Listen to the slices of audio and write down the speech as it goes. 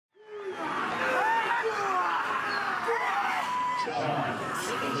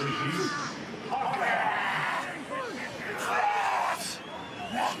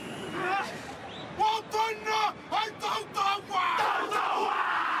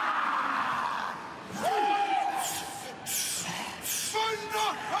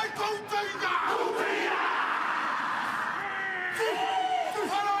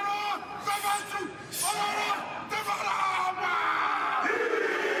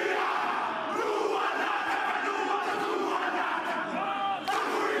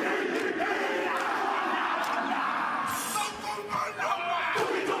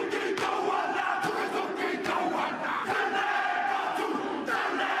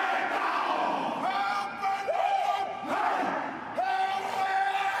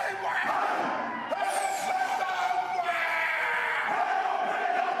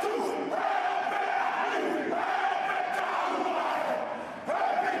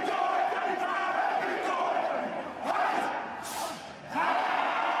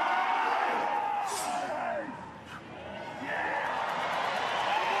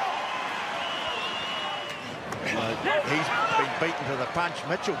He's been beaten to the punch.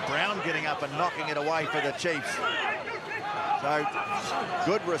 Mitchell Brown getting up and knocking it away for the Chiefs. So,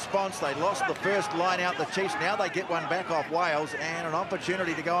 good response. They lost the first line out, the Chiefs. Now they get one back off Wales and an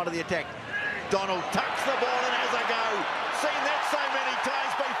opportunity to go onto the attack. Donald tucks the ball and has a go. Seen that so many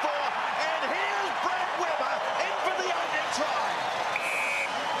times before. And here's Brad Weber in for the opening try.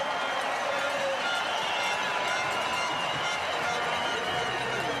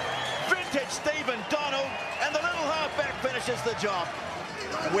 Vintage Stephen Donald, and the little halfback finishes the job.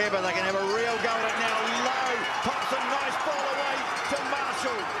 Weber, they can have a real go at it now. Low, pops a nice ball away to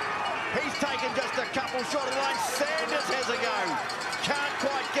Marshall. He's taken just a couple short of the line. Sanders has a go. Can't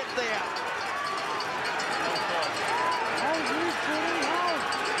quite get there.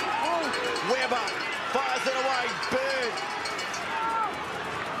 Weber fires it away. Bird.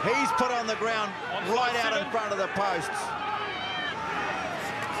 He's put on the ground right out in front of the posts.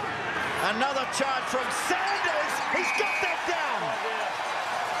 Another charge from Sanders. He's got that down.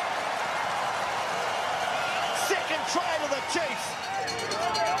 Second try to the Chiefs.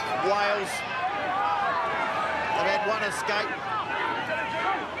 Wales have had one escape.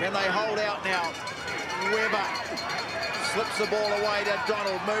 Can they hold out now? Weber slips the ball away to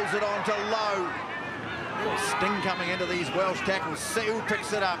Donald, moves it on to Lowe. Little sting coming into these Welsh tackles. Seal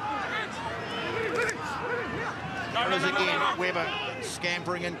picks it up. There's again, Weber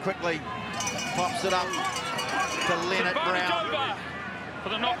scampering in quickly. Pops it up to Leonard Brown. For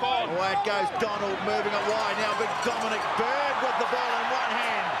the knock on. Away it goes, Donald moving it wide. Now big Dominic Bird with the ball in one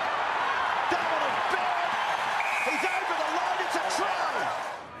hand. Dominic Bird, he's over the line, it's a try.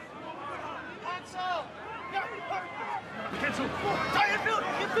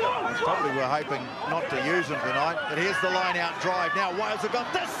 Probably were hoping not to use him tonight, but here's the line out drive. Now Wales have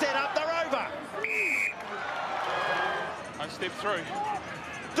got this set up, they're over. I step through.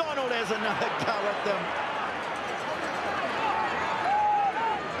 Donald has another go at them.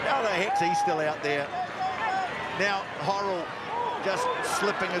 How the heck's he still out there? Now Horrell just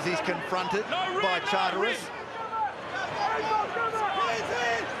slipping as he's confronted by Charteris.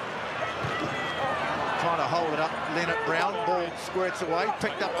 Trying to hold it up, Leonard Brown, ball squirts away,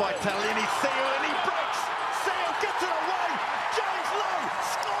 picked up by Taleni Seal, and he breaks. Seal gets it away. James Lowe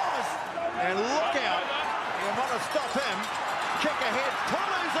scores. And look out, you want to stop him. Kick ahead,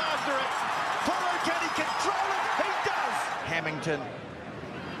 Pulu's after it. Pulu, can he control it? He does. Hamilton,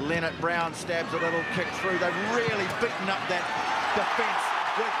 Leonard Brown stabs a little kick through. They've really beaten up that defence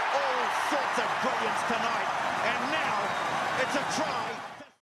with all sorts of brilliance tonight. And now it's a try